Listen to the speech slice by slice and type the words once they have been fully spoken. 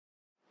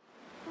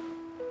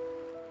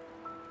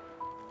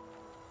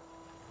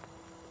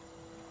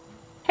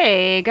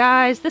Hey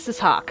guys, this is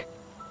Hawk.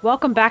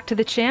 Welcome back to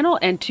the channel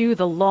and to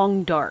the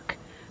Long Dark.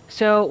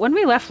 So when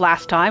we left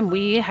last time,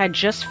 we had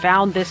just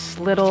found this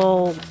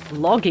little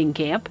logging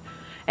camp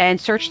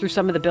and searched through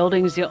some of the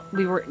buildings.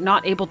 We were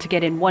not able to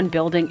get in one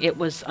building. It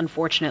was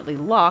unfortunately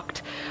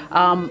locked.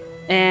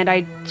 And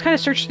I kind of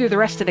searched through the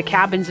rest of the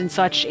cabins and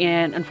such,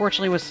 and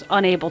unfortunately was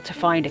unable to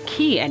find a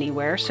key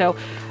anywhere. So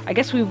I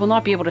guess we will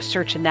not be able to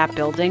search in that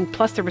building.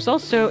 Plus there was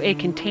also a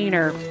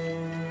container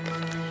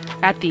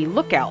at the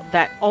lookout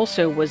that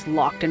also was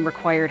locked and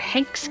required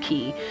Hank's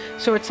key.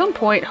 So at some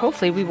point,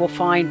 hopefully we will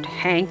find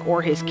Hank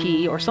or his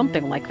key or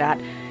something like that.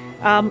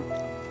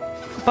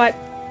 But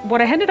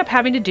what I ended up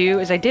having to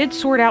do is I did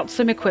sort out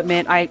some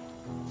equipment. I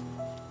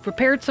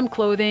prepared some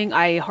clothing,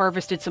 I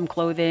harvested some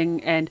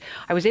clothing, and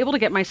I was able to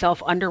get myself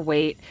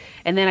underweight.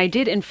 And then I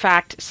did, in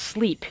fact,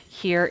 sleep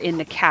here in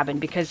the cabin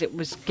because it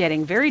was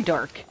getting very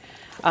dark.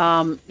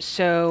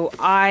 So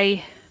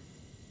I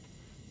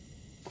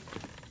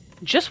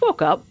just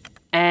woke up.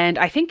 And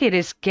I think it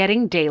is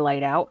getting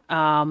daylight out.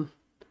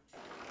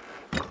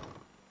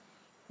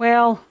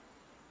 Well,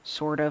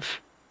 sort of.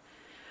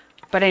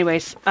 But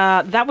anyways,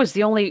 that was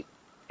the only...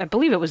 I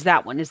believe it was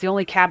that one, is the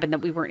only cabin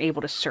that we weren't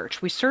able to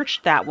search. We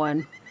searched that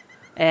one,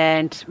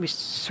 and we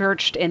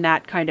searched in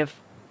that kind of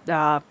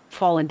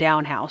fallen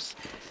down house.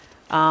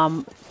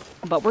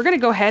 But we're going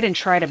to go ahead and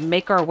try to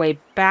make our way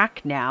back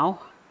now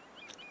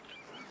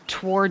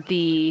toward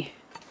the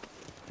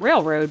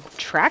railroad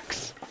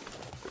tracks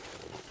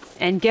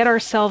and get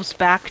ourselves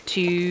back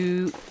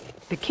to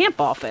the camp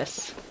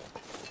office.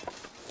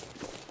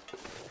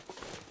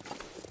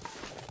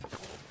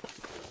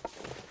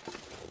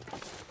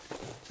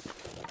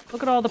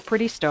 Look at all the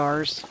pretty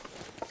stars.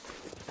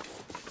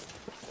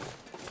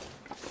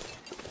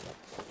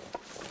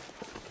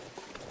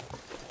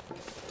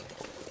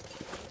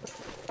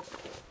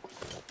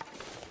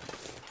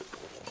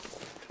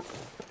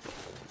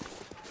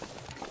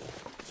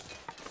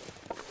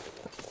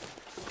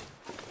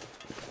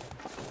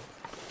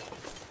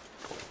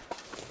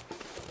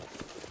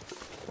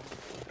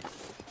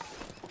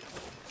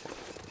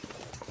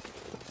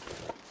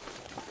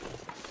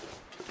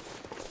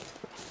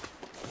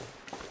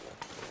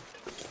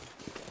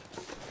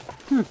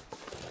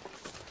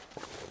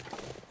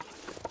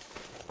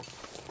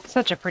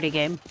 Such a pretty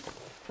game.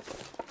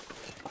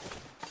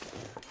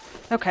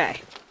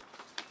 Okay.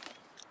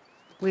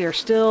 We are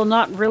still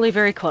not really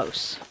very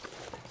close.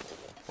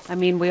 I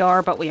mean, we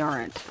are, but we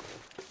aren't.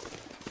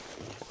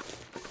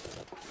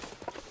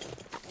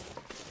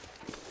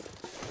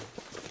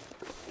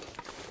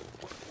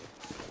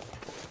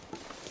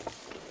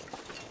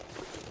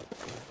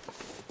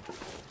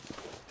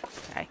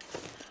 Okay.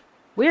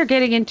 We are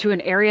getting into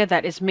an area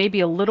that is maybe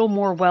a little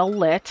more well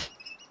lit.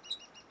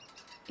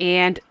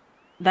 And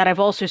that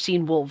I've also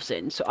seen wolves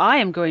in. So I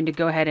am going to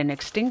go ahead and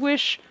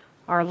extinguish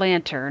our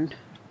lantern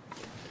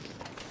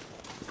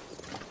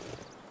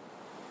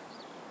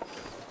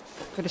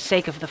for the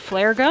sake of the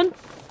flare gun,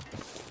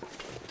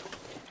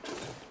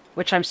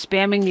 which I'm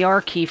spamming the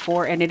R key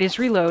for, and it is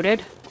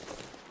reloaded.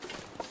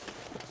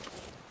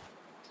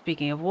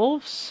 Speaking of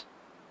wolves,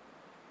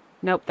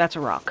 nope, that's a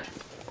rock.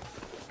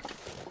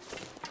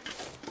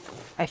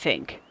 I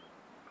think.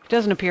 It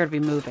doesn't appear to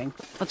be moving.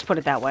 Let's put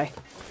it that way.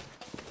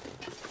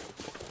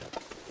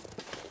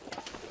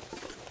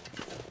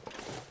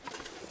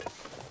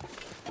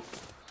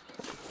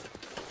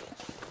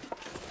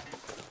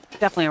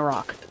 Definitely a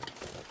rock.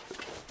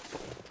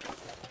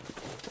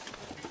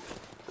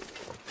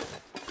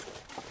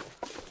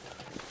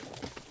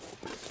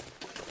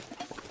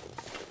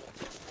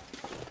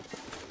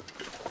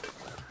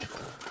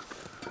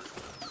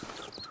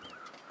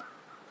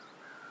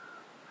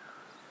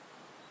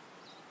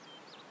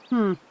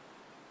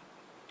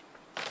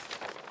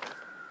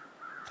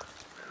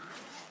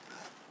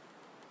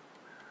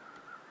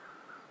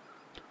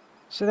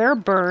 So there are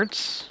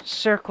birds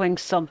circling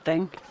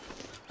something.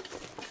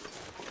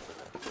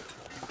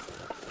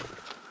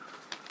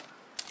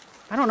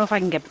 I don't know if I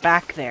can get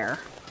back there.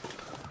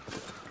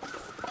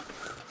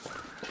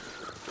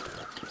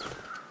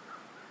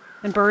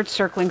 And birds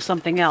circling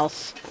something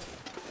else.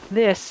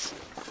 This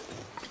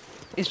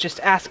is just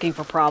asking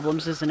for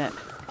problems, isn't it?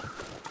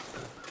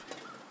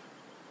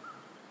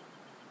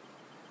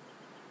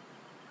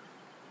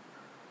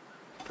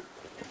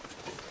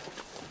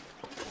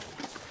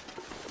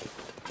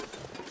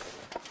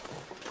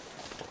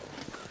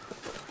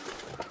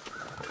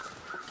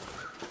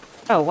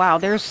 Oh, wow,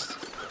 there's...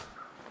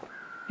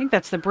 I think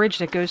that's the bridge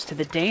that goes to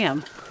the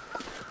dam.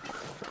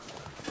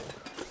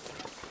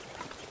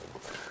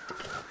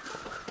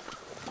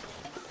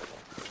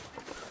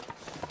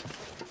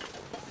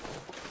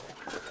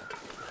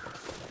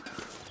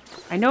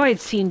 I know I'd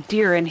seen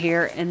deer in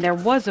here, and there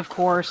was, of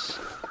course...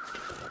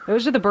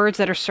 Those are the birds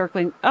that are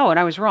circling... Oh, and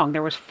I was wrong.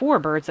 There was 4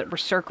 birds that were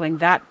circling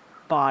that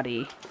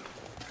body.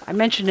 I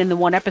mentioned in the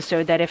one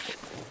episode that if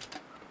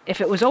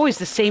it was always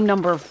the same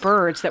number of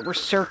birds that were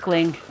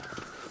circling...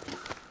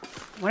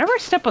 Whenever I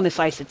step on this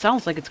ice, it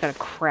sounds like it's got a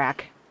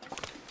crack.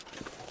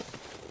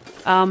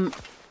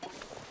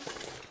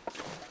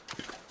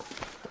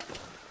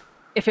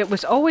 if it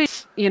was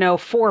always, you know,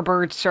 4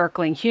 birds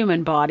circling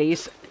human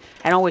bodies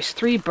and always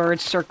 3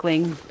 birds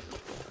circling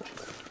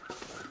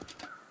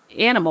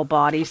animal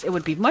bodies, it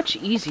would be much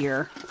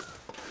easier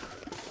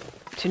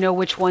to know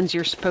which ones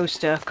you're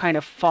supposed to kind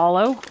of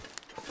follow.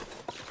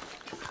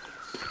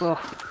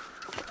 Ugh.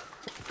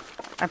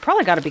 I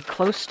probably got to be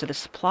close to the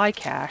supply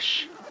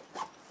cache.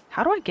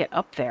 How do I get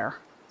up there?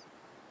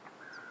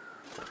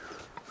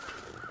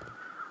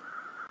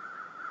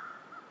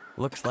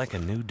 Looks like a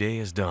new day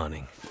is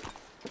dawning.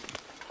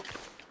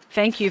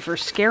 Thank you for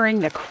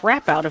scaring the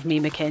crap out of me,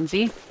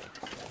 Mackenzie.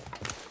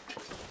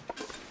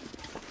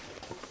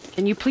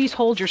 Can you please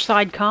hold your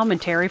side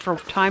commentary for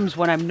times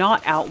when I'm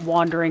not out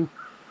wandering,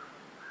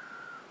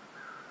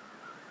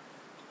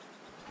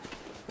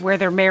 where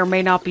there may or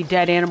may not be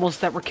dead animals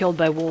that were killed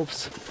by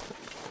wolves?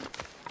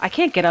 I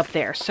can't get up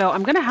there, so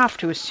I'm going to have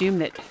to assume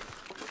that...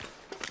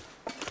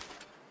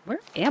 Where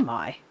am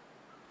I?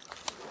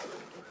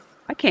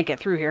 I can't get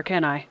through here,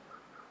 can I?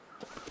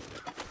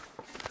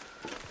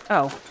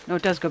 Oh, no,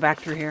 it does go back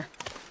through here.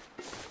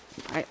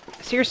 I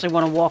seriously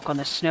want to walk on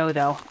the snow,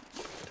 though.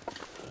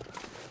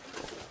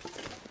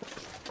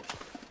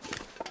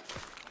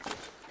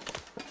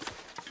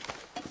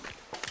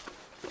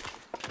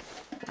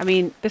 I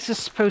mean, this is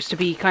supposed to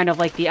be kind of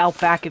like the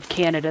outback of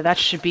Canada. That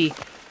should be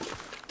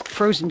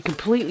frozen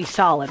completely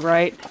solid,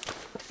 right?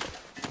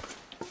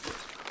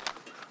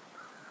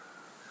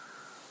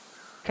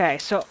 Okay,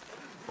 so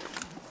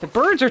the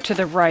birds are to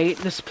the right,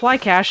 the supply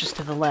cache is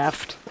to the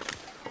left.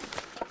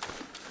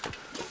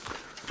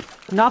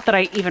 Not that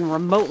I even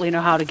remotely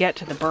know how to get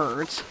to the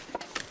birds.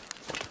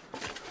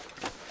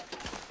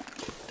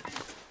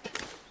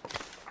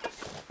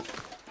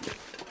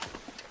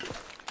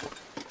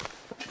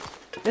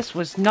 This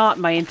was not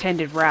my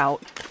intended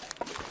route.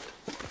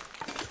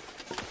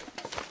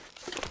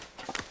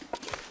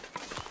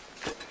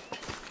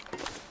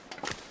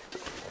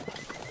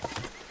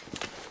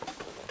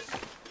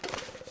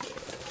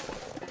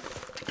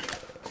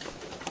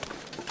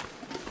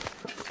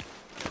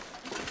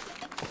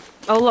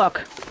 Oh,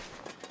 look.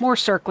 More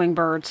circling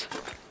birds.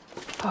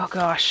 Oh,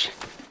 gosh.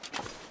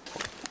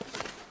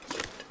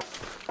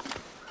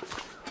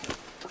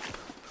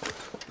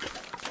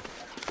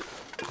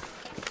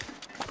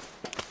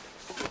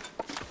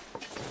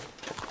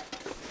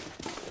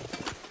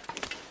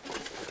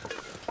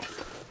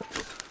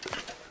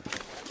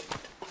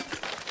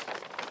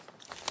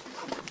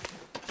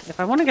 If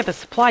I want to get the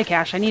supply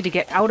cache, I need to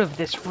get out of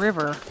this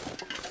river.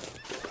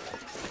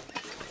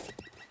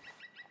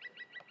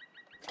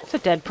 It's a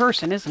dead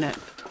person, isn't it?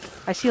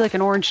 I see like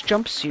an orange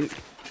jumpsuit.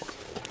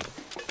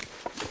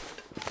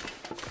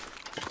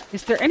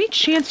 Is there any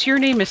chance your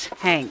name is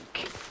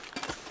Hank?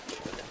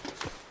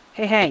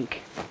 Hey,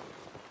 Hank.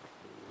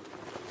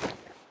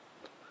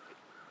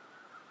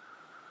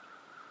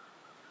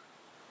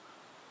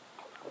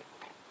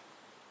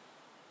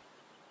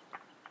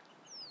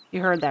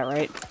 You heard that,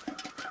 right?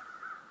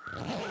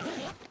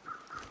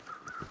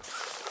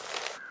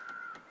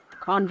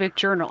 Convict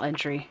journal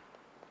entry.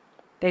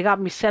 They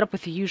got me set up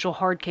with the usual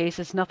hard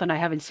cases, nothing I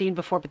haven't seen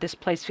before, but this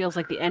place feels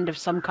like the end of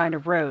some kind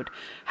of road.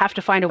 Have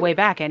to find a way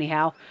back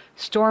anyhow.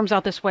 Storms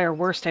out this way are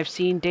worst I've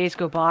seen. Days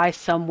go by,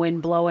 some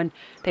wind blowing.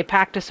 They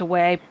packed us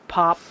away,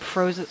 pop,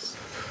 froze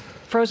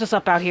us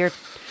up out here.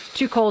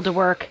 Too cold to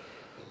work.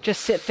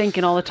 Just sit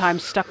thinking all the time,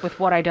 stuck with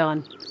what I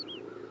done.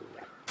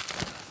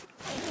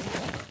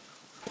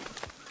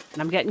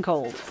 And I'm getting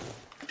cold.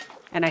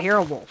 And I hear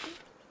a wolf.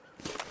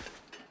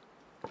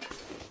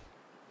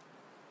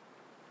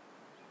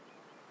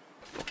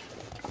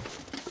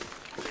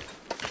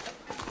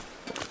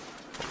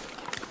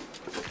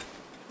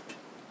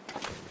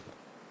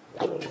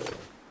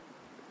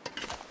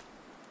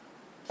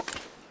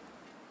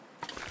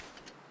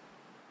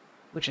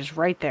 Which is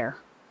right there.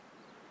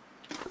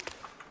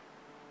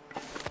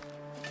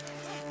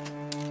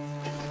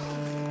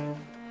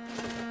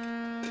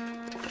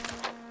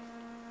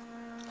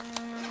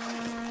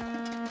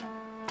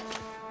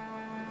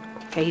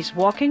 Okay, he's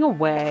walking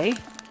away.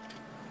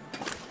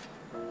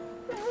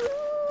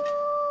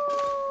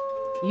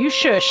 You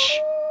shush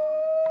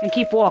and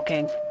keep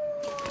walking.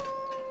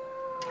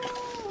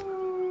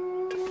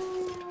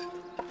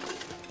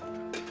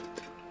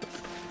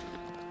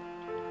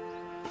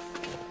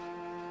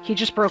 He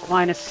just broke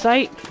line of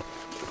sight.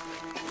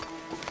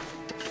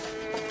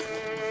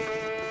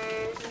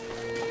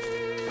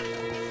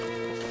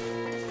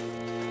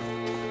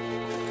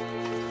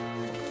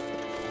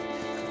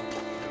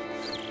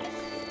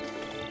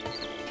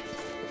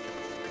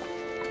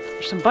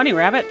 There's some bunny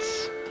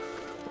rabbits.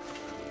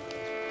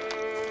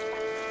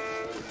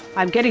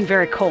 I'm getting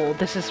very cold.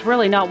 This is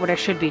really not what I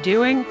should be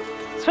doing,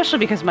 especially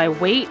because my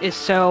weight is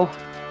so...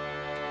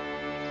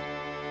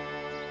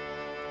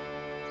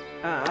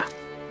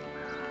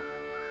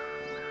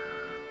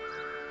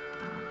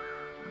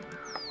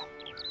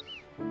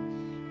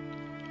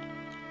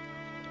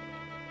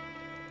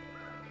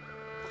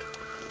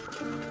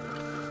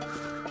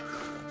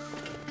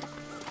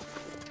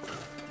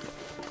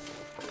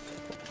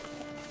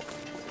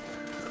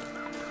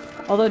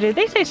 Although, did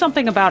they say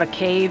something about a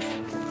cave?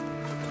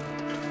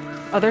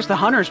 Oh, there's the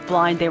hunter's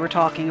blind they were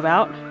talking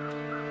about.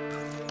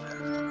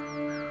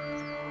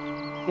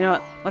 You know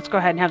what? Let's go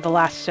ahead and have the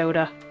last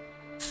soda.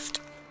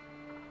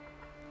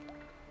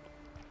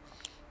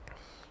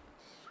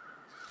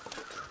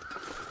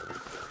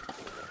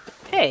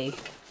 Hey,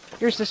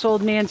 here's this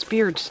old man's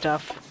beard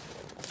stuff.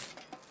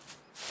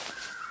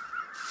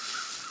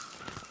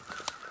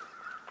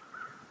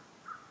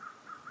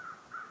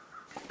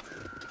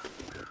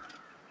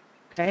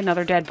 Okay,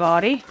 another dead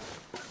body.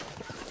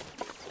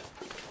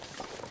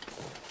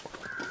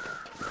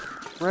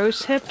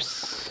 Rose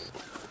hips.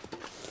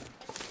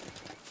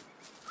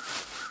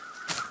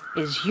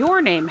 Is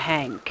your name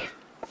Hank?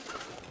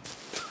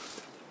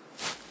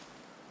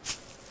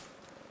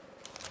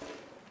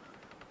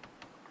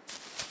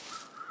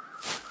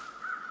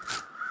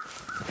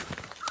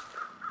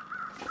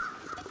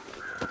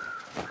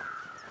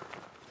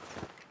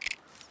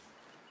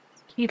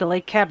 Key to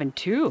Lake Cabin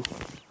 2.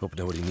 Hope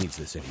nobody needs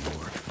this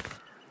anymore.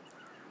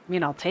 I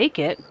mean, I'll take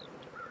it.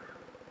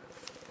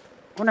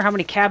 Wonder how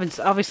many cabins.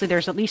 Obviously,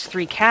 there's at least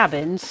 3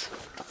 cabins.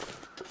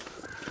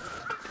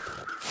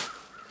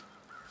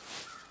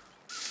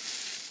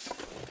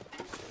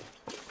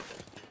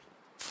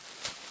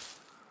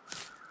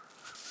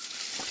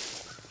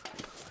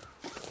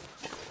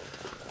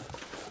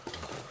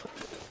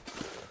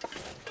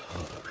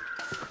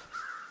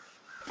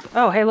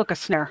 Oh, hey, look, a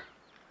snare.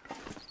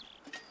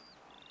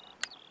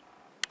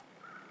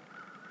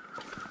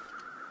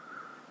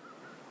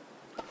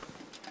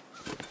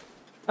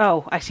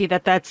 Oh, I see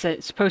that that's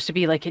supposed to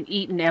be like an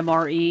eaten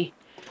MRE.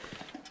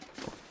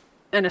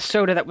 And a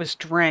soda that was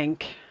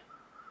drank.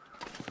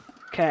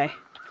 Okay.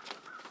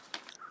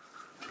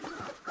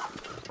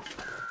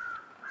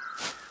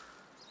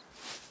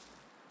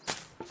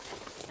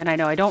 And I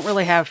know I don't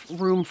really have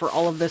room for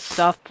all of this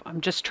stuff. I'm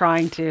just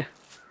trying to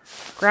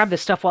grab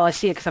this stuff while I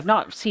see it, because I've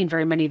not seen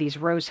very many of these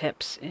rose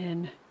hips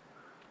in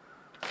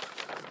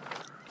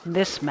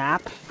this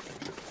map.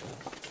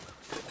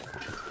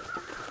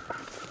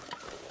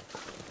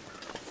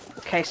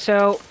 Okay,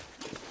 so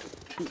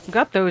we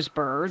got those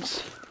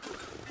birds.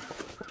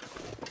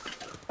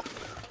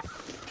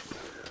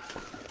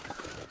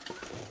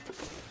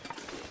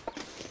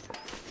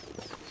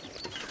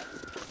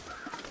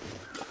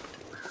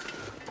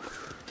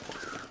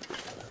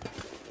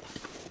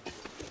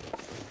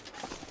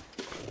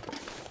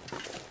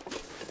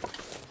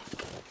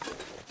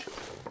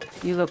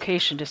 New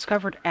location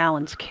discovered,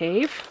 Allen's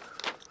Cave.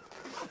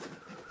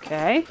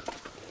 Okay.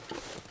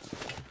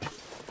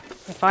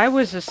 If I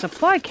was a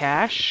supply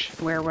cache,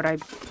 where would I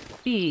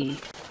be?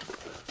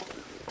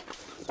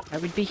 I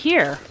would be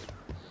here.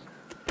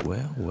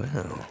 Well,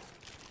 well.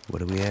 What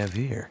do we have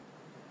here?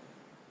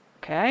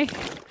 Okay.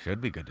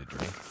 Should be good to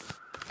drink.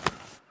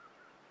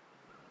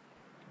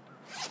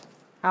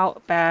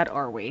 How bad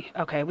are we?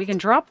 Okay, we can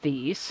drop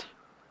these.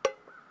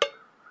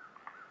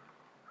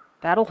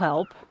 That'll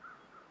help.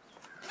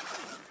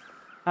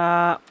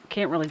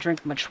 Can't really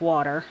drink much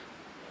water.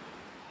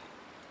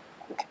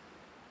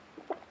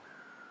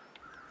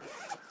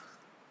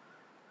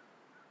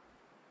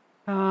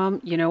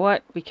 You know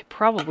what? We could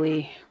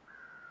probably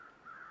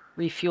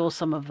refuel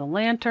some of the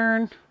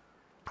lantern.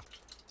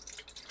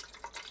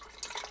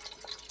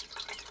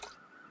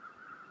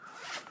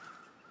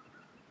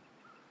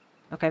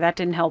 Okay, that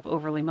didn't help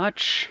overly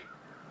much.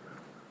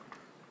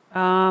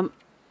 I'm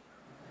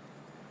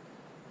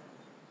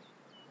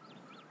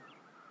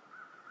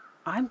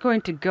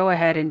going to go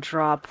ahead and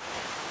drop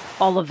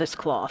all of this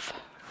cloth.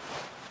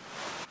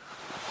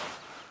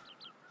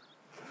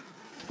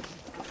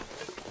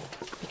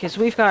 Because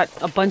we've got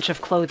a bunch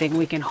of clothing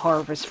we can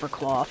harvest for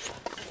cloth.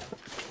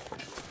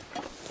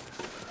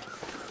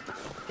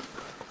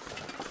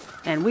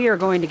 And we are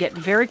going to get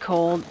very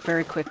cold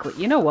very quickly.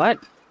 You know what?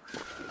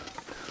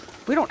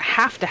 We don't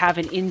have to have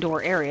an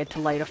indoor area to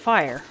light a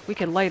fire. We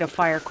can light a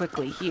fire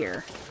quickly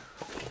here.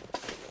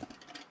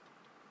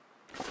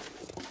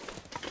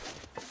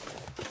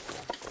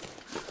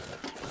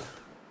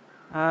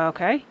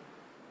 Okay.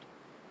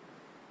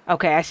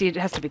 Okay, I see it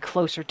has to be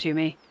closer to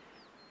me.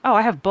 Oh,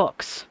 I have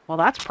books. Well,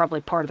 that's probably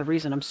part of the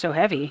reason I'm so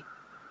heavy.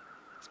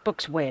 These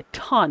books weigh a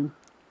ton.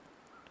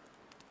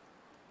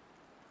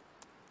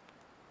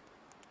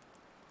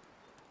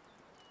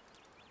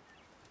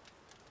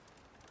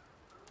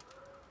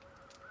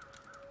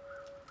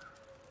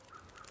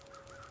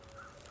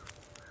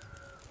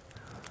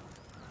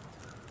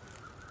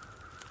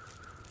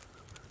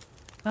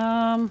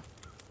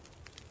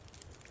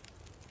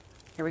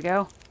 Here we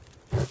go.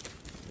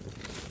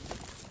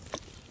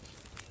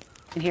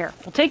 And here,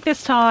 we'll take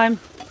this time,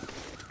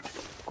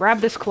 grab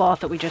this cloth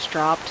that we just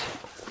dropped.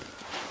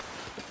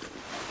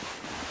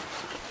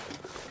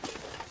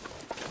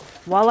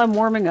 While I'm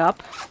warming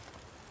up,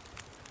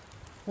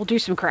 we'll do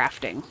some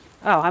crafting.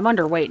 Oh, I'm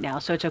underweight now,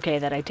 so it's okay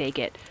that I take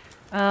it.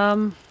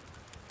 I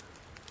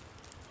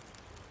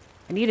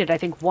needed, I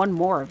think, one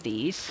more of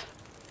these.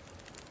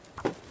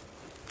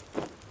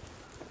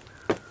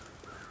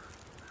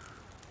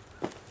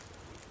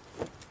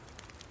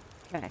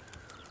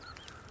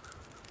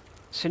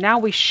 So now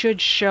we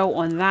should show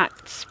on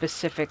that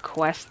specific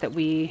quest that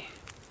we...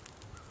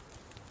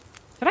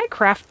 Did I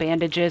craft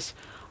bandages?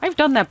 I've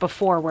done that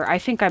before where I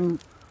think I'm...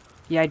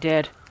 Yeah, I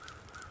did.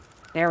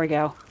 There we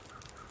go.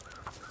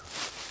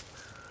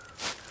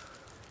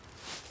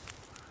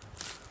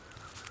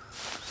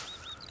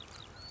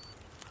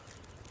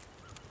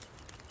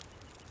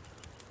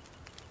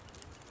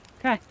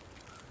 Okay.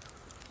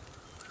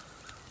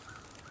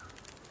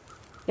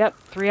 Yep,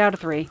 3 out of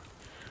 3.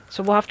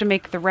 So we'll have to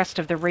make the rest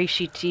of the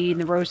reishi tea and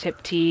the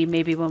rosehip tea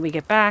maybe when we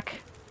get back.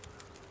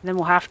 And then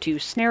we'll have to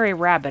snare a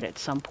rabbit at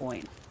some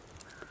point.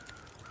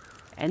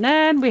 And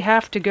then we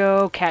have to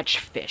go catch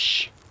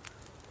fish.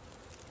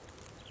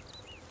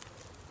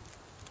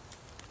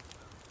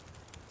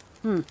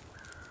 Oh,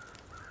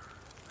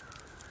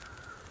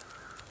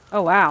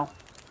 wow.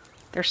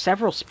 There's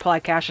several supply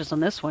caches on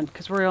this one,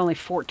 because we're only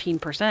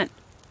 14%.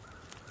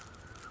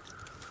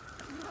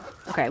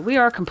 Okay, we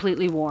are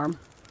completely warm.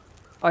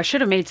 Oh, I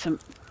should have made some...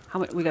 How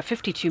much? We got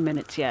 52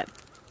 minutes yet.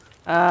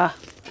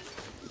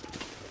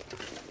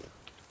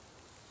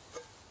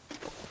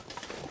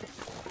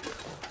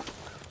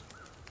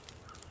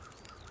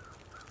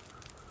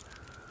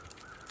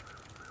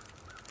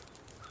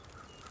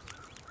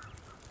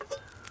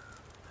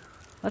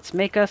 Let's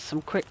make us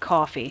some quick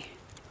coffee.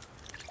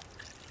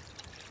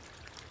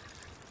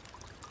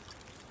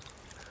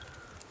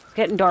 It's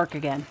getting dark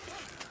again.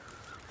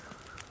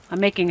 I'm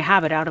making a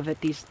habit out of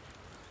it these...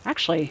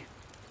 Actually,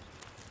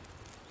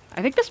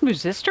 I think this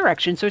moves this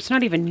direction, so it's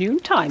not even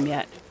noontime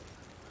yet.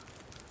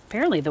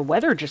 Apparently the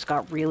weather just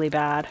got really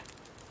bad.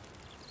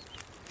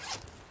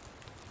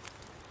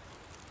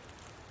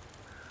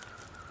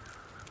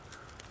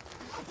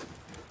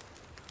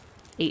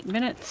 Eight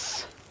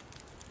minutes.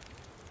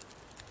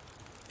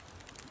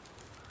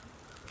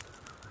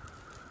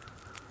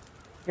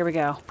 Here we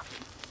go.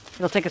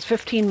 It'll take us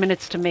 15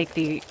 minutes to make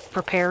the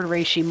prepared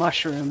reishi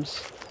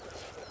mushrooms.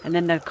 And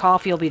then the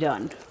coffee will be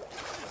done.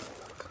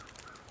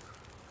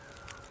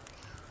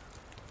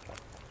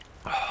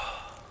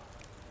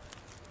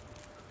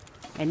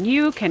 And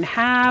you can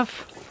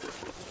have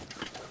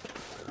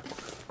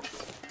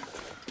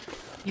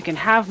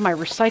my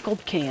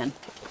recycled can.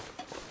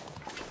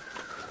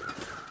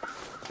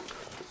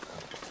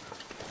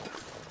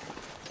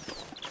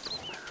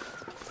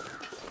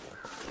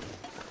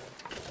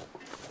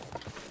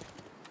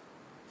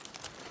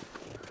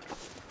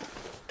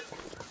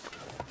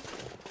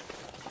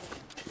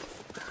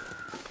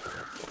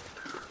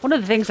 One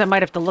of the things I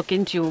might have to look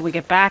into when we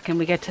get back and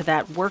we get to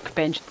that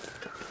workbench,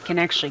 can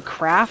actually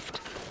craft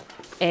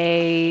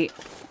a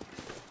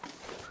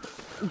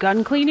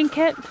gun cleaning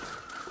kit.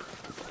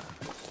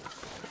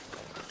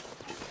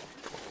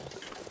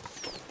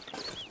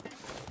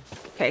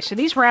 Okay, so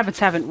these rabbits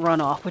haven't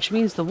run off, which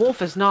means the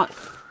wolf is not... Is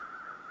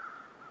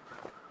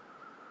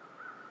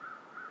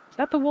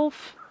that the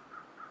wolf?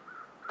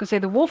 I was gonna say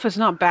the wolf is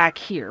not back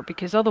here,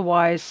 because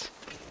otherwise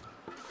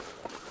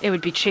it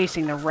would be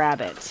chasing the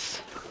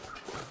rabbits.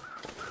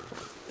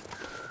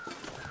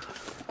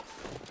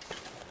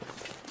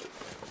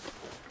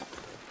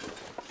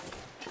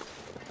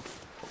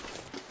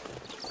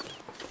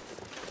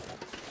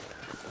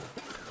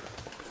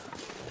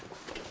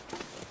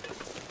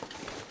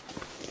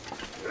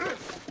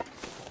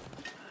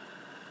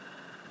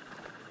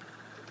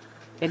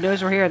 It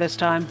knows we're here this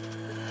time.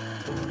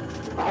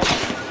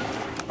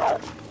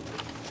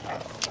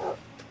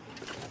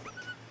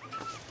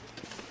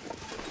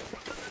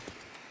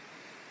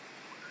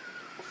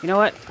 You know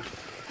what?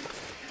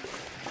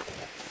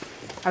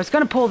 I was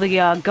going to pull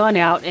the gun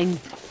out in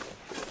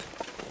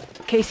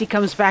case he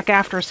comes back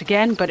after us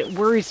again, but it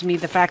worries me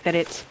the fact that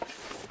it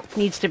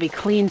needs to be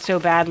cleaned so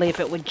badly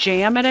if it would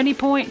jam at any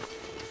point.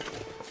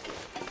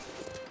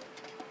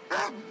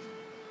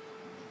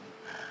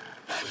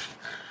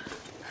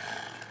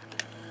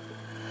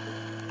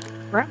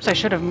 Perhaps I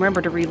should have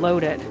remembered to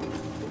reload it.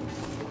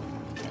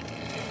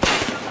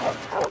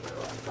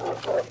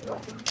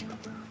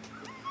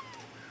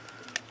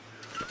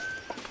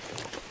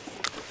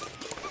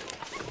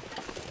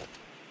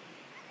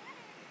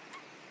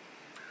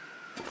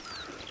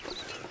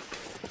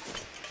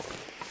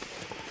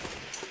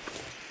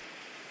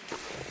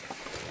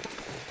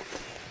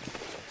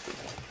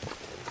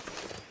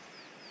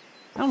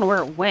 I don't know where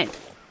it went.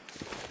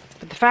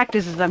 But the fact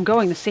is I'm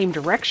going the same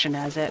direction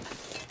as it.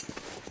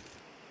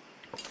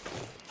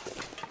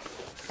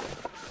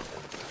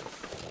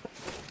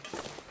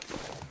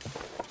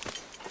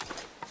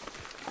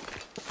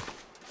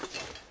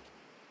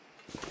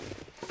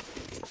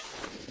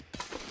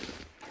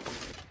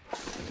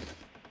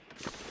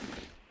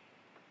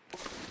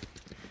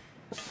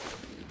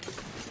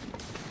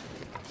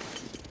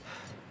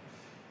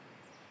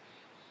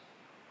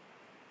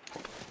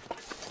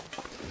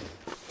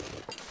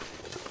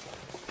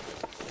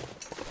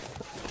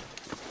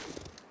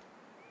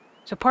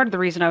 So part of the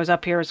reason I was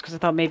up here is because I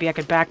thought maybe I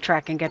could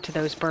backtrack and get to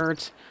those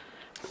birds.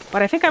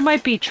 But I think I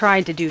might be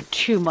trying to do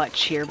too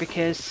much here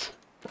because...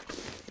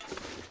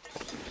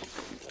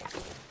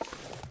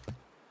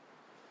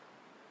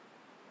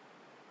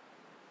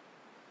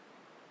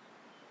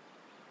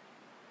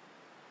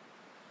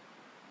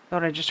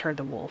 Thought I just heard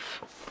the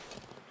wolf.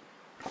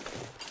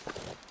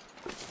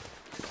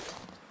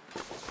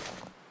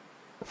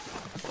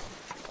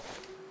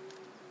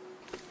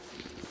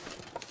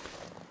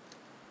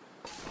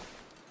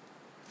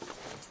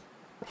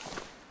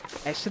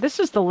 Okay, so this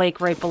is the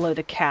lake right below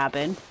the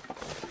cabin.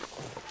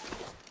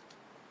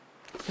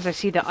 Because I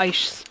see the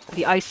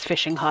ice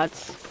fishing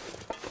huts.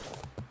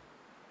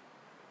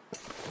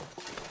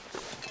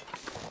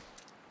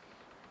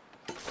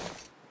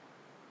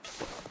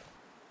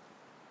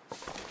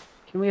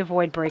 Can we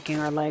avoid breaking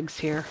our legs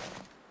here?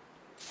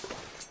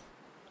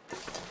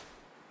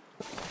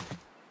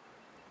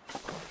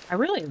 I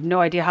really have no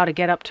idea how to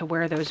get up to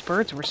where those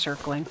birds were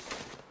circling.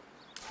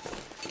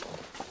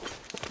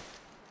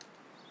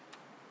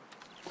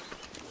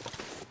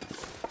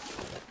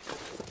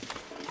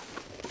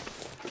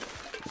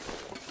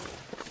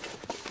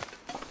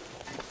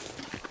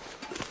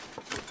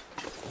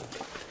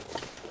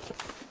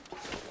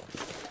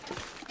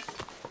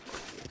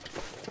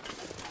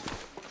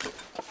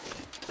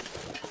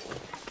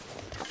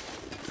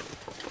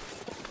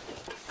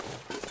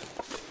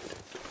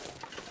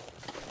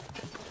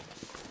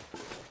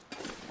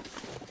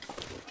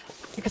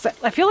 Because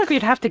I feel like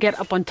we'd have to get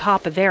up on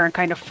top of there and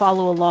kind of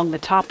follow along the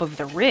top of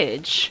the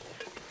ridge.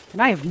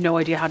 And I have no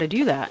idea how to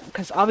do that.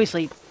 Because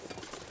obviously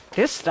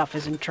this stuff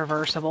isn't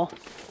traversable.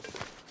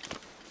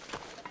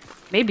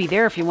 Maybe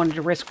there if you wanted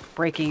to risk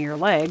breaking your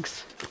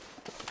legs.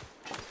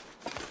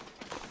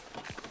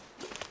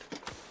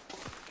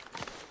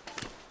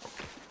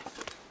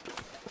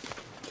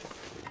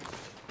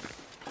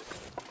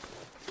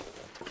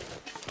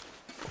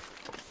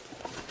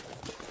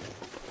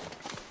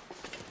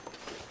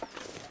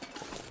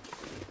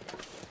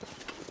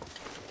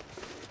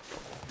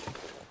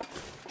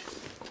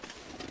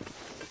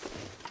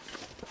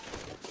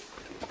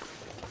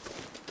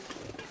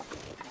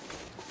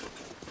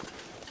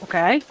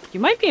 Okay, you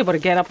might be able to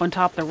get up on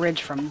top of the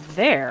ridge from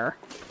there.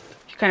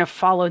 If you kind of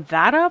followed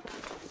that up.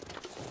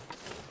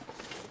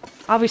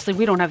 Obviously,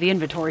 we don't have the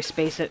inventory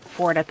space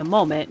for it at the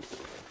moment.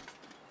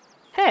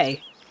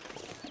 Hey,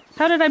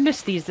 how did I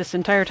miss these this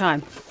entire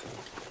time?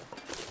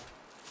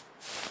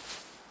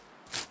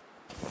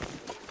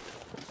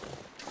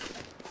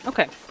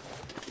 Okay.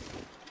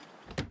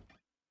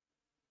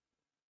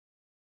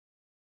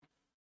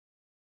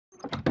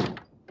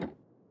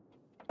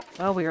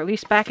 Well, we are at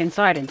least back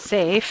inside and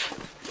safe.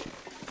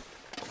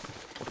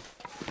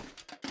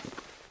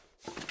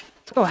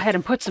 Let's go ahead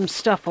and put some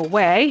stuff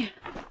away.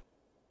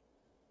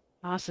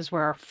 This is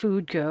where our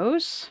food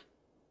goes.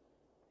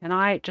 And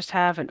I just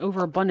have an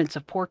overabundance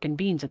of pork and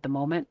beans at the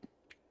moment.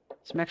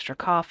 Some extra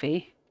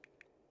coffee.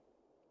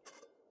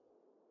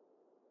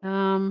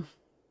 Yeah,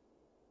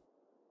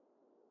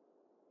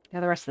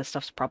 the rest of this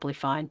stuff's probably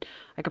fine.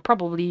 I could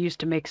probably use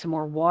to make some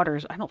more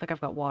waters. I don't think I've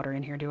got water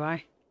in here, do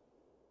I?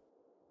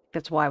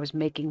 That's why I was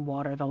making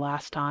water the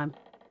last time.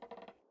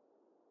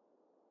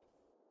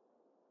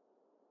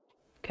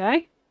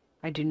 Okay.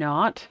 I do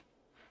not.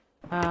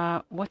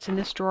 What's in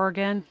this drawer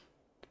again?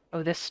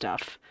 Oh, this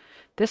stuff.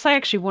 This I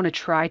actually want to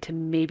try to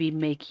maybe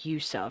make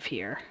use of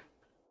here.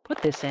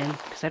 Put this in,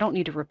 because I don't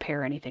need to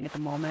repair anything at the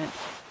moment.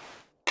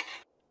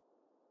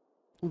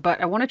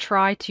 But I want to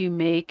try to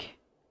make...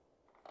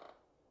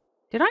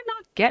 Did I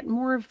not get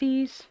more of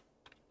these?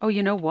 Oh,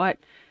 you know what?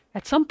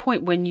 At some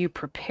point when you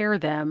prepare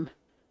them,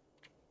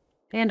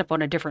 they end up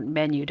on a different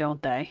menu,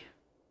 don't they?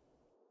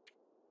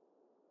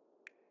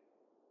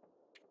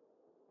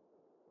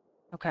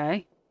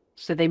 Okay.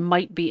 So they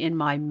might be in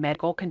my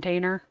medical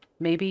container,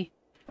 maybe?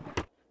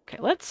 Okay,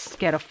 let's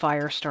get a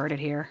fire started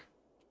here.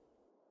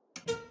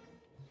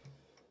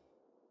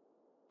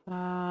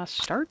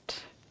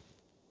 Start.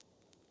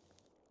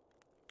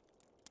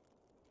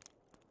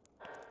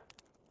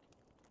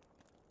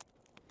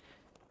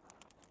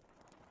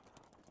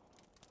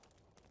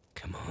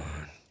 Come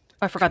on. Oh,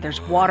 I forgot there's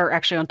water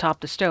actually on top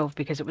of the stove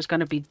because it was going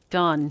to be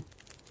done.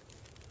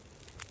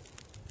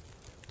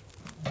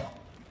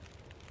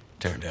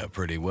 Turned out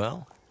pretty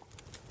well.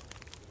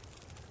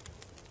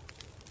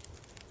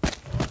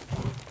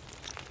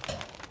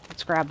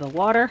 Let's grab the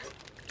water.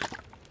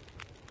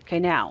 Okay,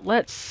 now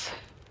let's...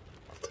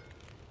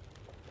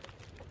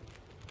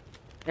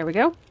 There we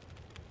go.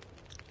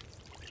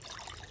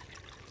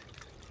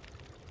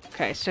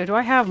 Okay, so do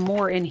I have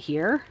more in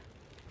here?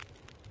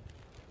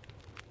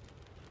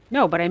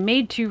 No, but I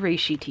made 2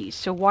 reishi teas,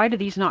 so why do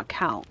these not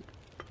count?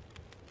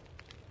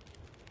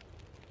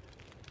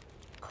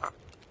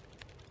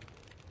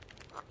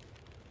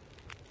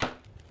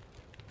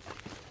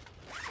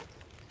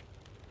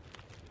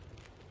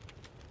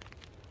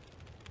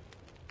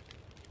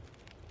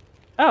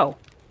 Oh,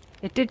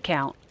 it did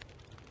count.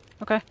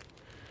 Okay.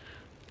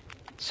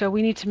 So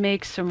we need to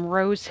make some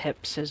rose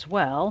hips as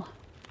well.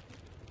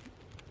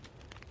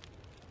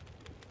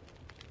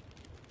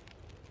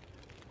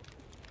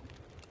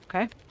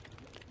 Okay.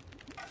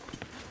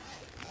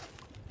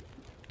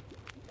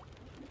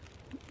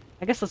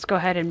 I guess let's go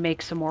ahead and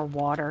make some more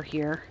water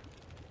here.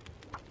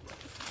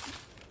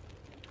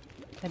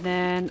 And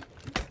then...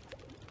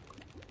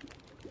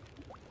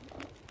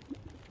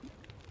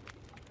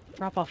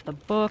 Drop off the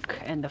book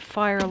and the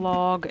fire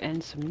log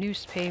and some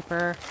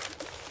newspaper.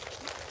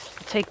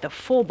 I'll take the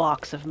full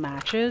box of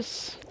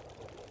matches.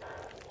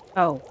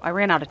 Oh, I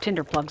ran out of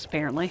tinder plugs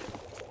apparently.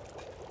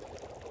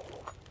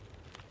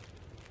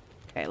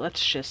 Okay,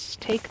 let's just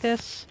take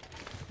this.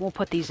 We'll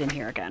put these in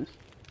here again.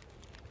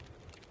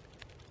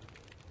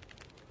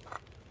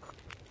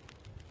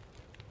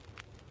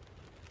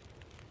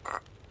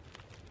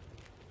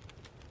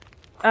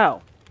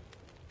 Oh.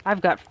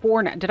 I've got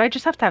 4 now. Did I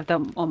just have to have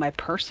them on my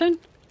person?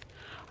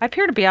 I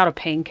appear to be out of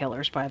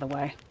painkillers, by the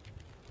way.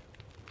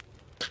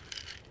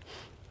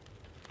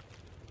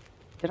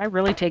 Did I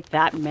really take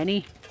that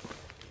many?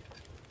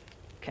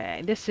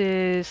 Okay, this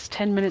is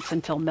 10 minutes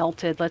until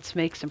melted. Let's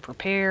make some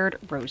prepared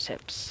rose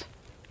hips.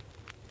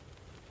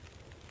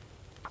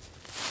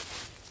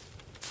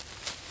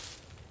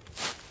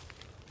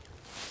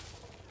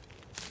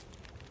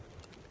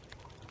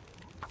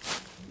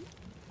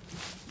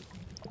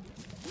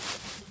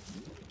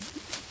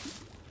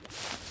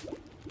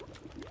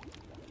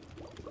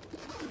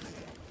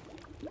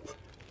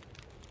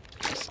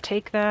 Just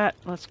take that.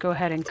 Let's go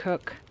ahead and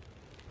cook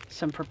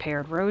some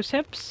prepared rose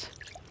hips.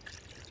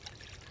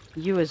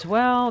 You as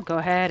well, go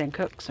ahead and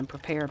cook some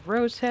prepared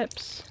rose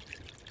hips.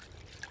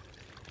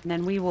 And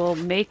then we will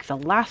make the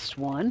last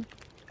one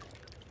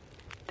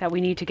that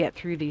we need to get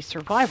through the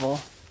survival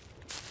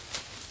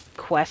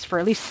quest for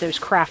at least those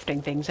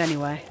crafting things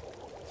anyway.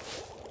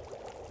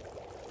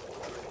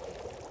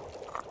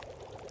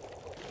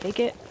 Take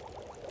it,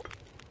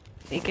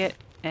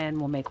 and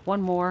we'll make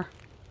one more.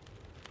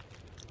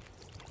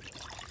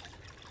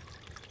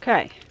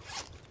 Okay.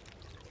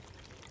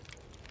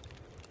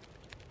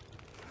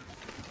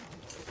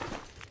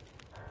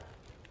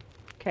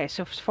 Okay,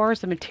 so as far as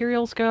the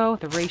materials go,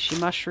 the reishi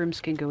mushrooms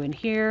can go in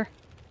here.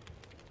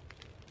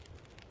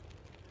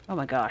 Oh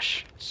my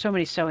gosh, so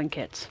many sewing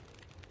kits.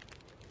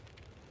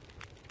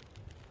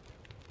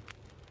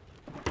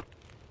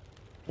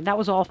 And that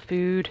was all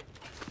food.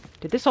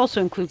 Did this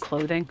also include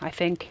clothing, I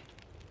think?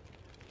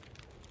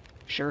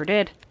 Sure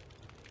did.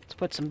 Let's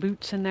put some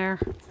boots in there.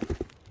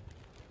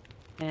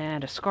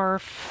 And a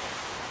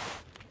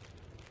scarf.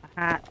 A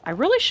hat. I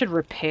really should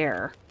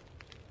repair.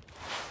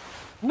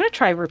 I'm going to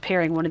try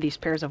repairing one of these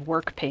pairs of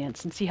work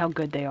pants and see how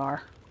good they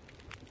are.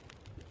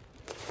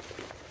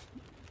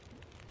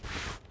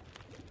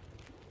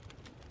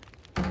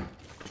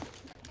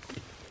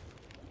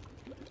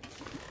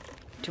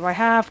 Do I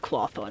have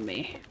cloth on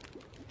me?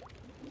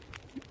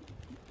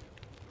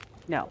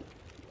 No.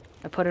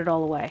 I put it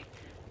all away.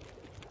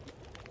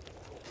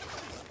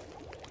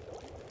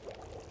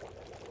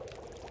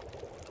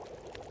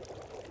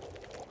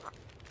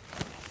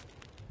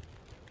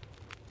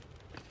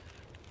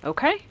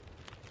 Okay.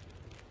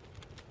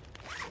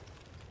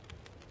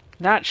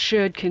 That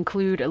should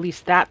conclude at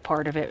least that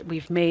part of it.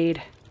 We've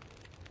made...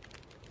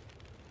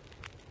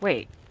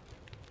 Wait.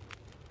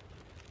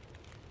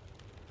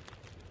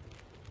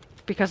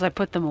 Because I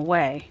put them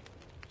away.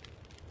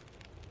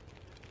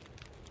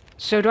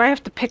 So do I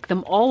have to pick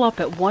them all up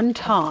at one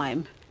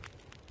time?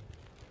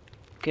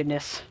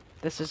 Goodness.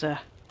 This is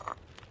a...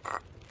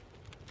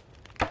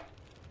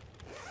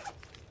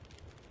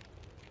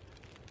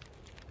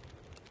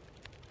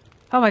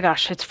 Oh my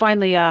gosh, it's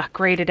finally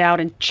graded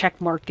out and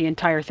checkmarked the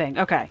entire thing.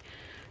 Okay.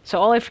 So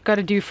all I've got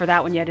to do for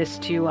that one yet is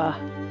to...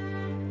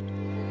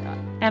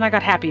 And I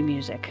got happy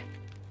music.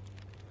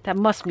 That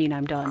must mean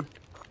I'm done.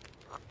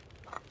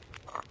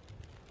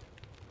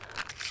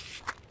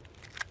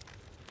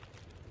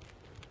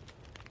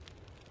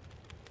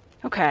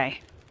 Okay.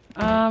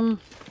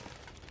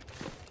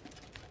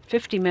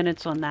 50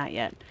 minutes on that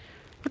yet.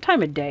 What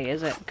time of day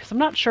is it? Because I'm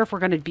not sure if we're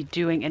going to be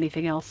doing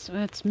anything else.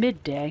 It's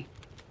midday.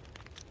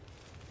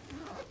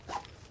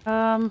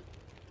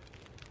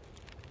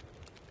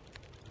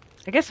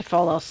 I guess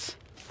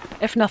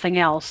if nothing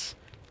else,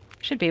 I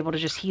should be able to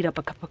just heat up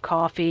a cup of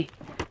coffee.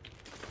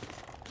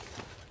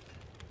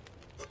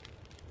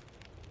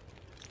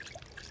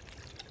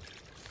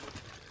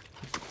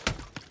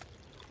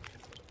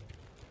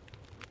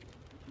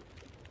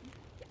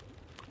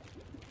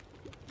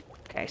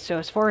 Okay, so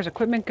as far as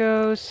equipment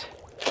goes,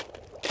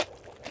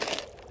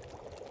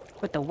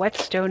 put the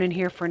whetstone in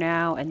here for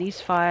now, and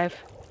these 5.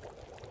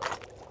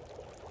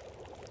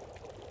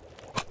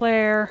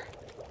 Flare.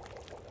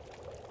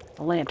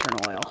 The lantern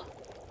oil.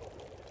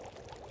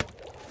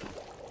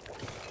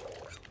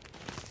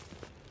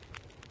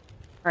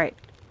 Right.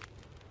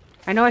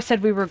 I know I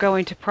said we were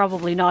going to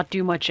probably not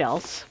do much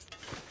else.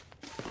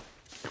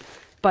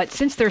 But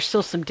since there's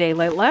still some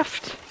daylight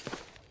left,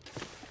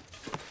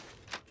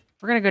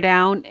 we're going to go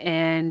down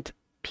and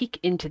peek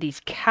into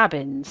these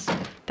cabins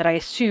that I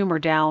assume are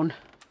down.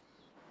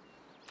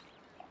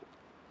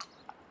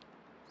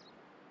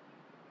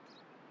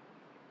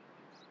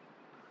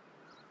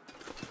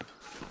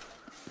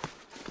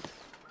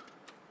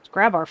 Let's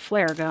grab our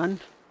flare gun.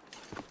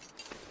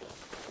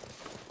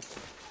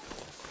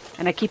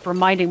 And I keep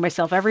reminding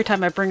myself every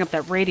time I bring up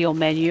that radial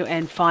menu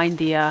and find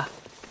the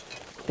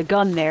the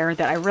gun there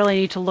that I really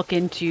need to look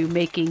into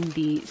making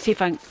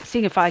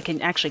seeing if I can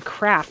actually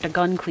craft a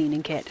gun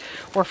cleaning kit,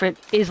 or if it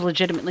is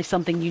legitimately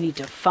something you need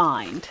to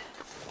find.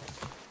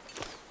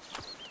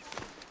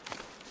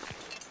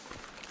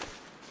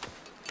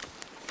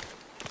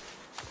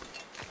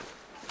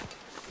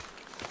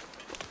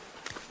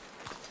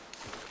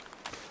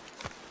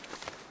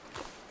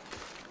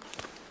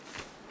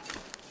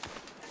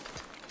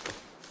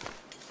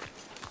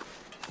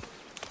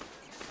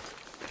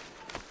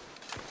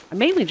 I'm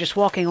mainly just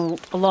walking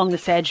along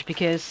this edge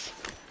because,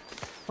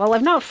 well,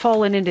 I've not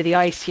fallen into the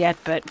ice yet,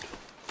 but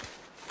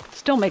it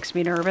still makes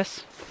me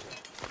nervous.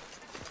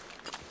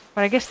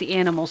 But I guess the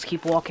animals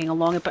keep walking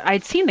along it. But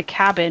I'd seen the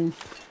cabin,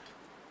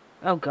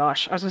 oh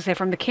gosh, I was going to say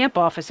from the camp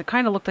office, it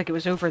kind of looked like it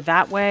was over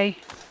that way.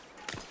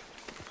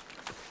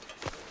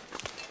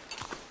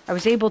 I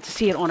was able to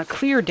see it on a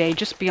clear day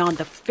just beyond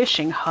the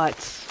fishing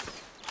huts.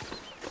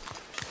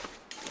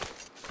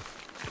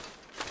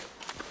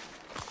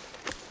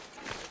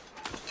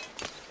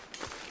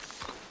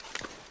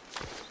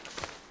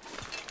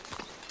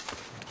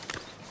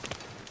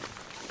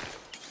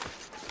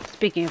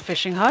 Speaking of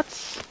fishing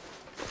huts,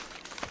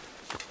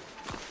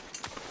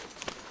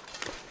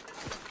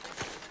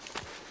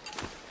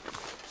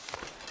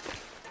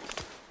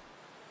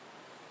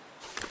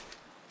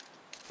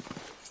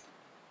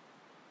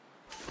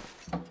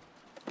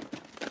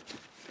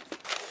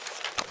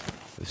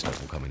 This stuff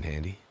will come in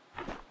handy.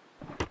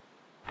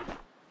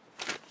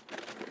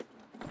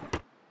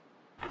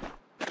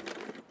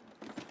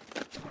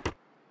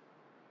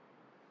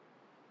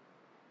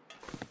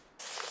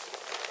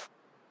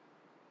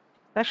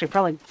 it's actually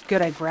probably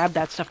good I grabbed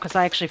that stuff because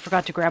I actually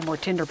forgot to grab more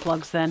tinder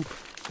plugs then.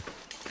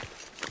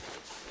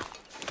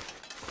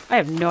 I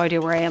have no idea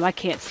where I am. I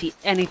can't see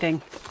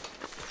anything.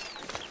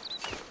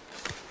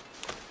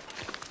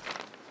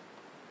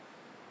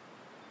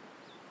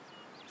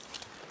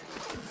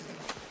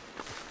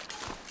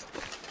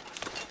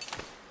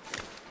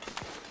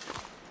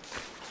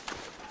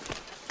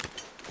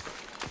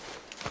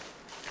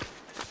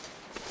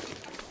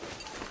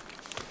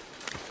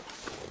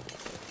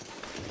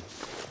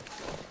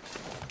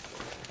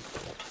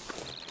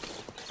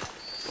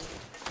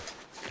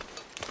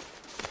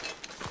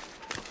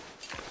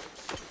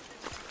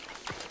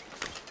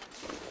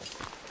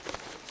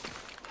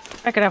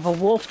 I could have a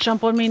wolf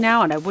jump on me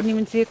now and I wouldn't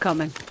even see it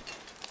coming.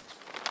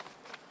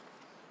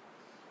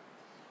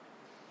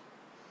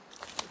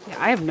 Yeah,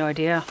 I have no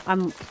idea.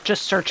 I'm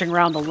just searching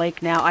around the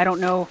lake now. I don't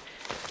know.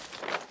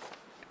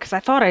 Because I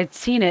thought I'd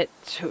seen it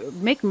to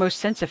make most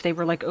sense if they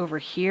were like over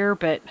here,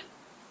 but...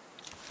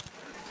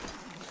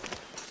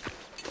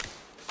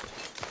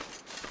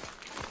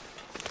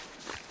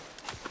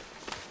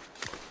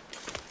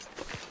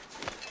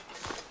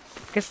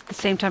 I guess at the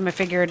same time I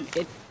figured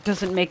it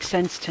doesn't make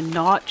sense to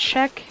not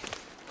check.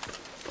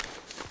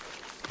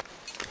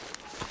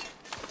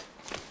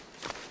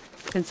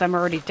 Since I'm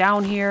already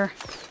down here.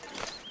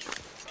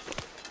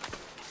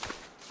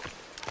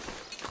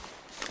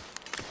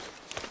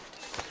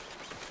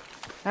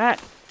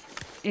 That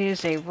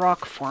is a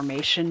rock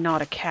formation,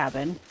 not a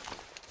cabin.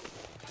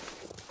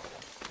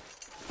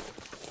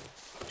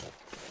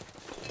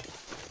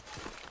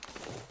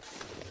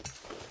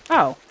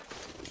 Oh.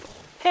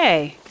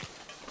 Hey.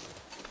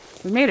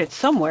 We made it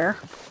somewhere.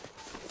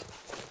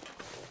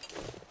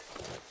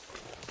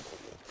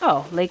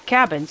 Oh, lake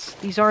cabins.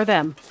 These are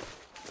them.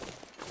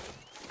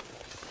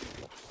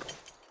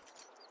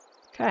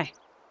 Okay.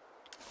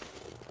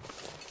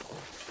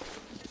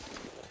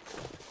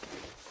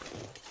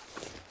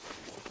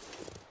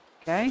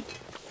 Okay.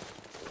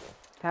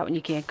 That one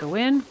you can't go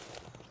in.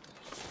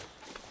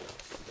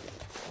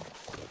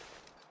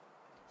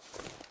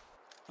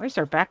 Why is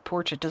there a back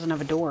porch that doesn't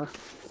have a door?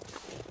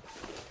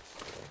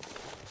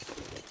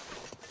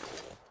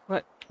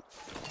 What?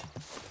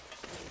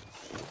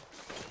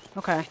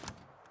 Okay.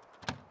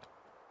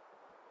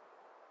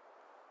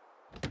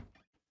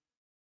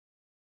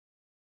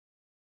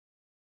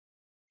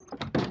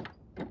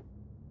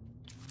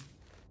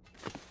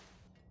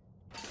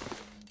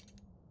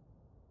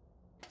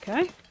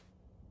 Okay.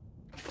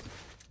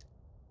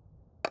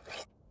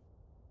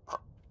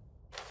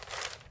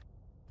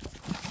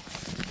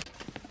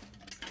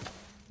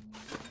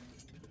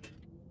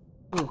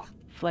 Ooh,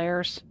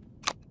 flares.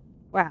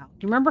 Wow. Do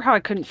you remember how I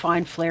couldn't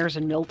find flares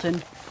in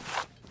Milton?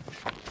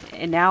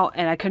 And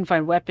I couldn't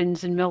find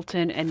weapons in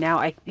Milton, and now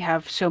I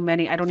have so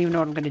many, I don't even know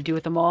what I'm going to do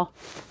with them all.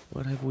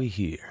 What have we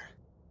here?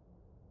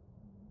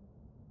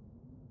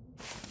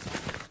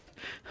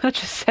 I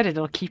just said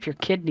it'll keep your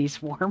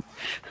kidneys warm.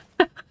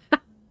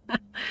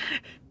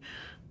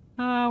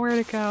 Oh, where'd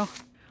it go?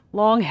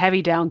 Long,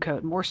 heavy down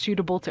coat, more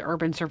suitable to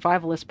urban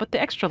survivalists, but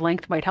the extra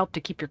length might help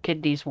to keep your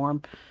kidneys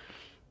warm.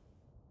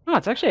 Oh,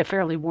 it's actually a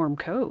fairly warm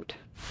coat.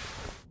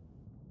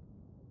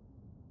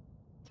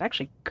 It's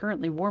actually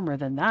currently warmer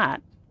than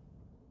that.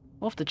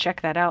 We'll have to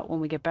check that out when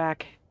we get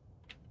back.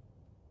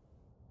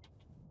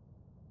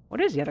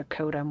 What is the other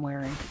coat I'm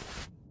wearing?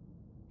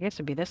 I guess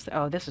it'd be this.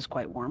 Oh, this is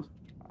quite warm.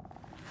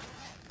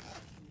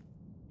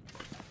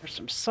 There's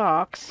some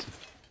socks.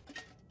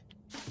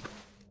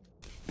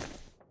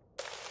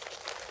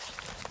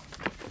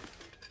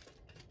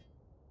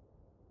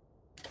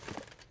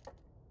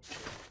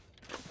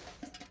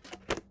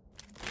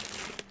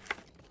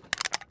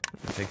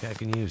 like I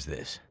can use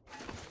this.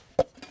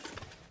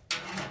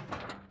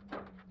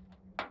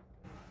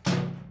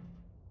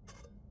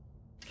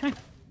 Okay.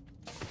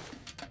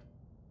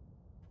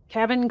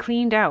 Cabin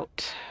cleaned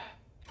out.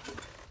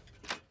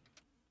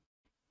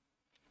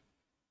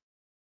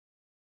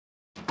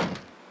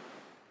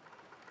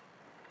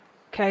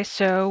 Okay,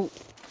 so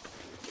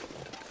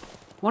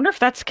wonder if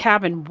that's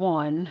cabin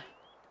 1.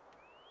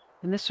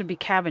 And this would be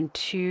cabin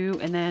 2,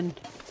 and then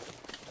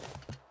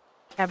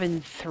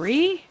cabin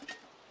 3,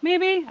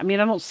 maybe? I mean,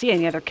 I don't see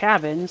any other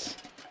cabins.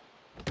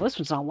 Well, this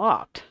one's not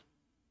locked.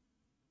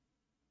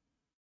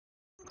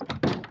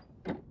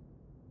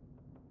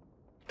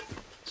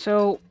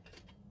 So,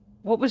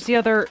 what was the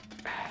other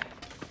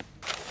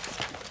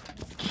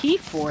key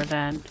for,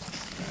 then?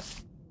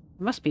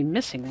 I must be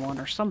missing one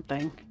or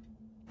something.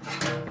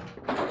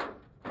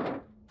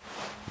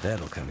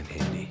 That'll come in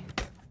handy.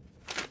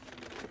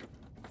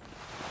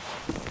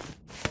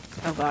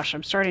 Oh gosh,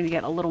 I'm starting to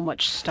get a little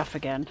much stuff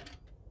again.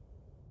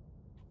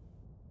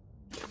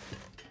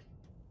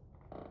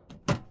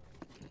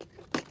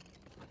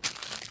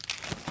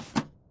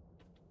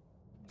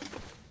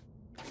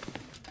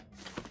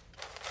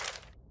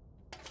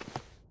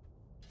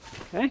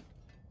 Okay.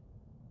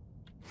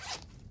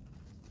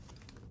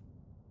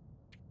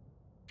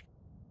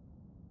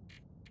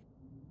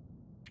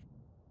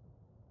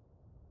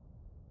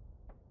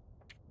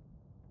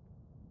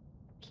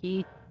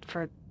 Key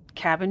for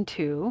cabin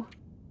 2.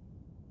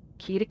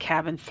 Key to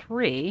cabin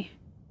 3.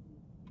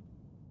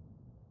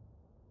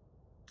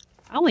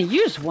 I only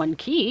used one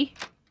key.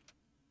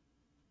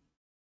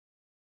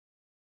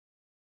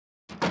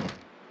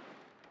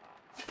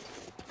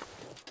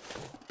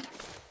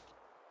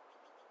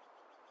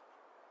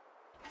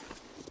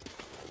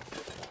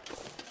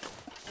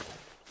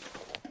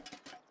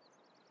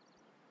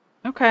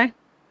 Okay. I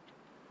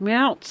mean, I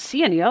don't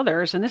see any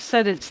others, and this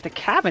said it's the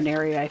cabin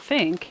area, I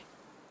think.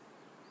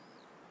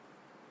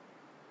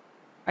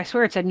 I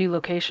swear it said new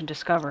location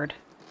discovered.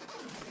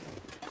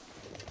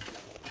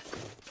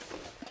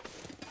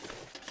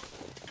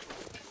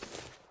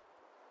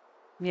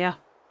 Yeah.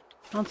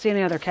 I don't see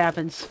any other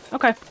cabins.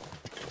 Okay.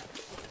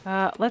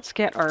 Let's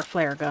get our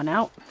flare gun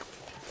out.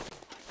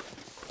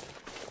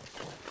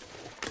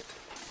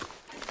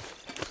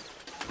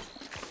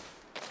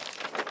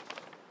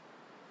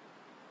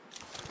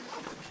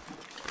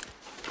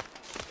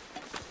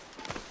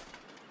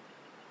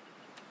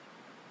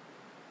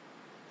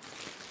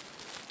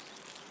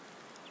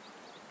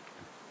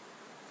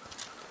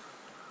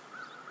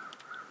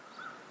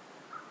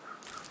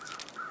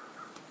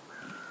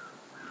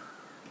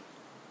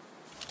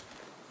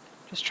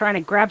 Just trying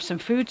to grab some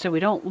food so we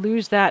don't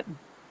lose that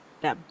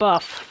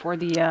buff for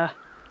the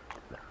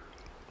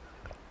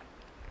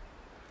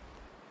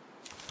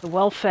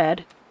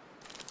well-fed.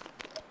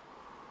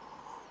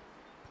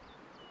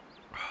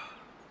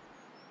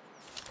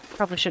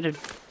 Probably should have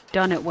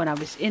done it when I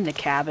was in the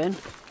cabin,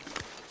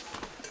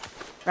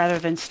 rather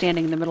than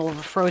standing in the middle of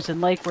a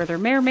frozen lake where there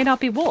may or may not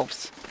be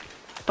wolves.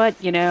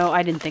 But, you know,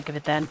 I didn't think of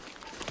it then.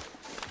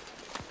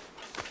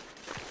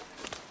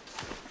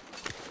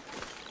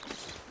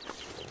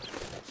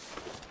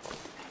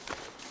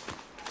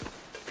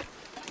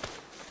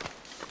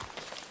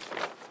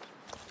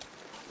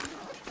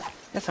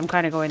 Guess I'm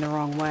kind of going the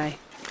wrong way.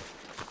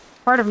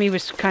 Part of me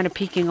was kind of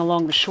peeking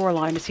along the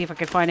shoreline to see if I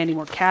could find any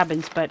more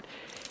cabins, but...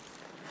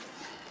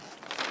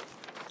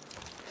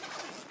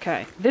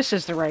 Okay, this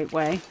is the right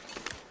way.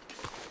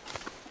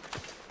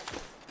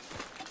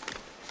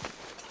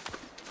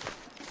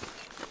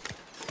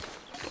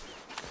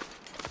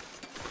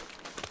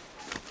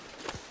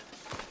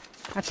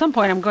 At some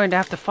point I'm going to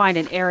have to find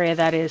an area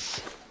that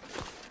is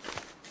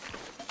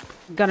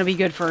going to be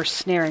good for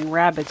snaring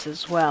rabbits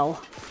as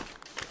well.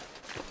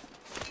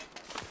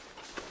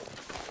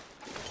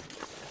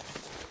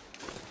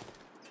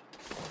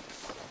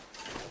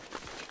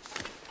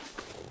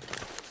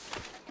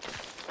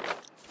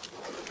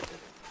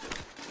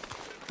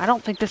 I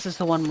don't think this is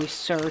the one we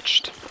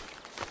searched.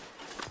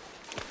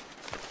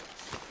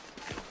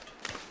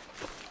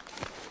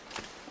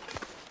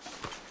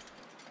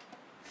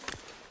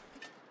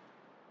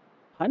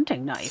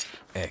 Hunting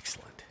knife.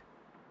 Excellent.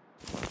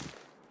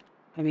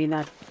 I mean,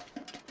 that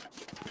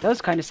does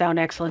kind of sound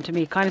excellent to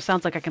me. Kind of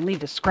sounds like I can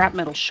leave the scrap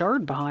metal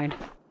shard behind.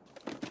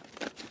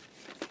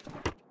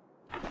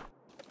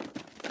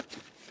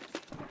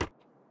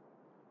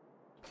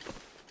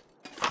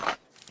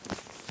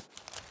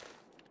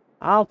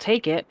 I'll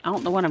take it. I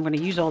don't know when I'm going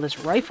to use all this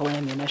rifle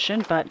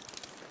ammunition, but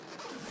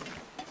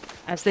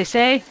as they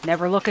say,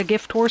 never look a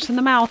gift horse in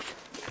the mouth.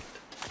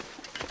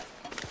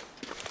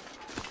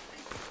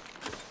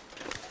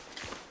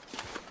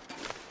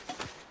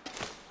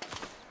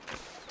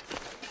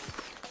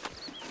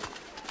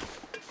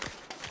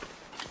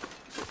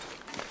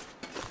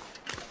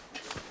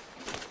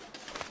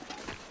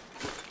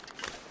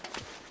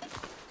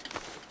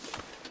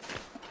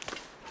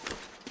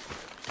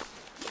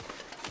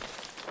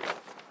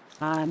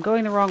 I'm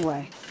going the wrong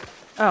way.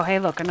 Oh, hey,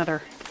 look,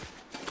 another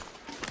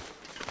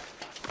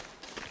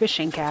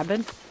fishing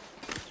cabin.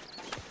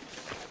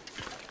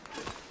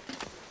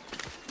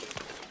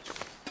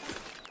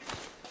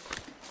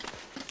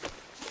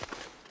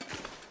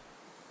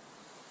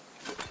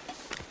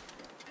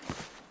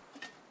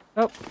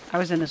 Oh, I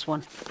was in this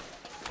one.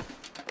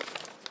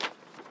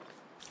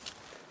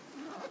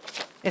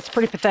 It's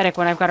pretty pathetic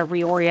when I've got to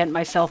reorient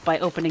myself by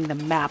opening the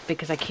map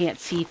because I can't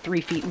see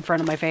 3 feet in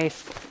front of my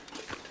face.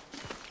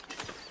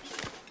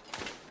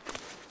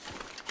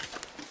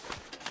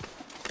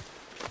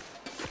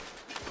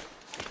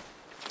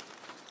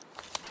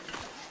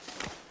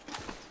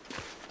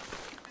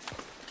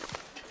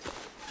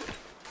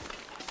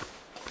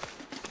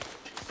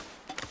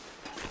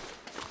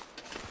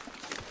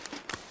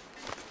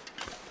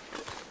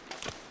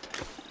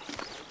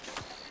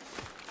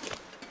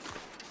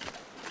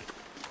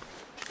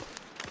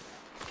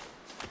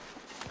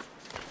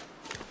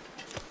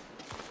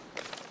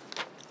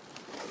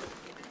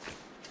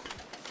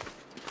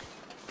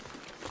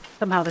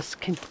 Somehow this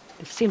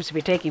seems to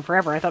be taking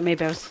forever. I thought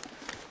maybe I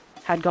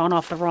had gone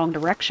off the wrong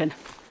direction.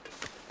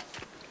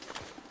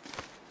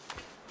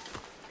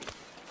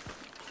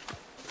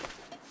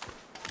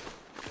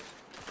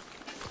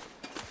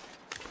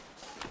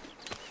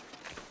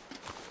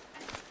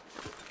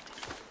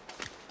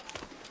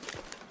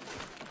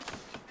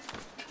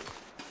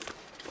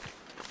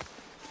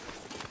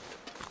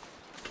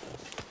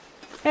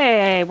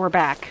 Hey, we're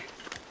back.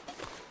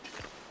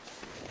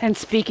 And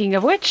speaking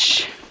of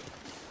which,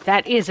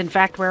 that is, in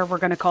fact, where we're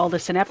going to call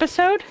this an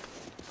episode.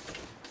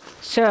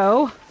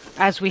 So,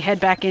 as we head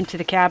back into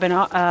the cabin,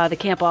 the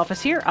camp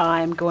office here,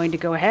 I'm going to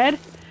go ahead.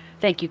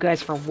 Thank you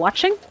guys for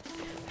watching.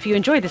 If you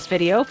enjoyed this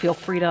video, feel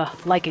free to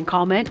like and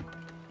comment,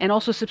 and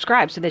also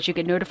subscribe so that you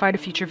get notified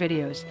of future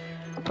videos.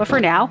 But for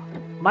now,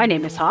 my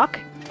name is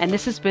Hawk, and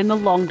this has been The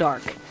Long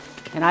Dark,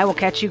 and I will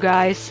catch you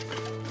guys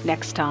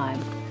next time.